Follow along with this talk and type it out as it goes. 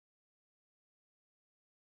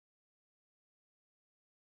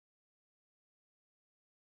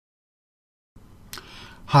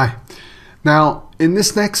Hi. Now, in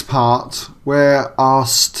this next part, we're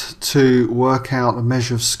asked to work out a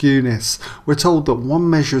measure of skewness. We're told that one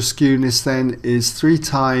measure of skewness then is 3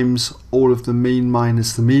 times all of the mean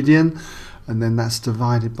minus the median, and then that's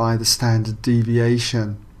divided by the standard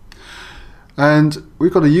deviation. And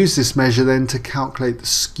we've got to use this measure then to calculate the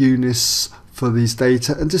skewness for these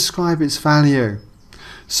data and describe its value.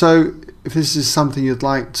 So if this is something you'd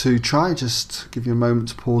like to try, just give you a moment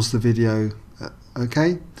to pause the video.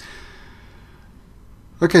 Okay,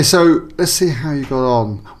 so let's see how you got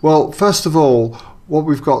on. Well, first of all, what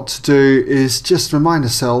we've got to do is just remind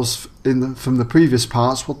ourselves from the previous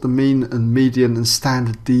parts what the mean and median and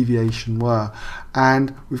standard deviation were,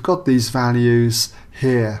 and we've got these values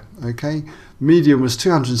here. Okay, median was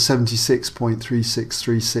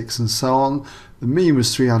 276.3636 and so on. The mean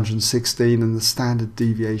was 316 and the standard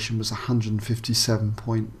deviation was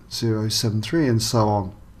 157.073 and so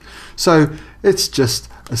on. So it's just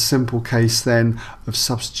a simple case then of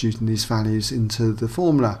substituting these values into the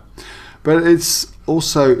formula. But it's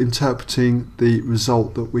also interpreting the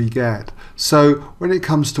result that we get. So when it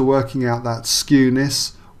comes to working out that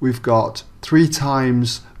skewness, we've got 3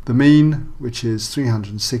 times the mean, which is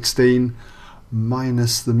 316,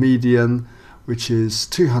 minus the median, which is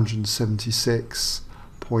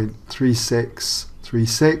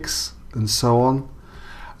 276.3636, and so on.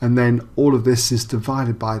 And then all of this is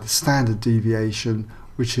divided by the standard deviation,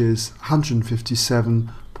 which is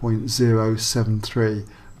 157.073,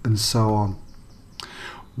 and so on.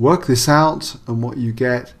 Work this out, and what you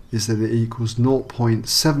get is that it equals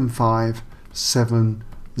 0.7570,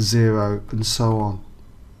 and so on.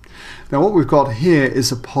 Now what we've got here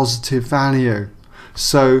is a positive value.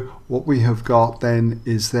 So what we have got then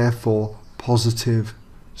is therefore positive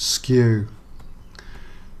skew.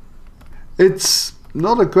 It's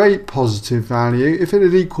not a great positive value. If it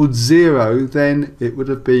had equaled 0, then it would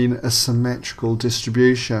have been a symmetrical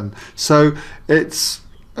distribution. So it's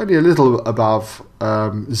only a little above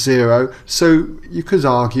 0. So you could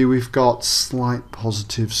argue we've got slight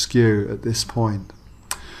positive skew at this point.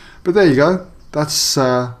 But there you go. That's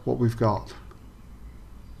what we've got.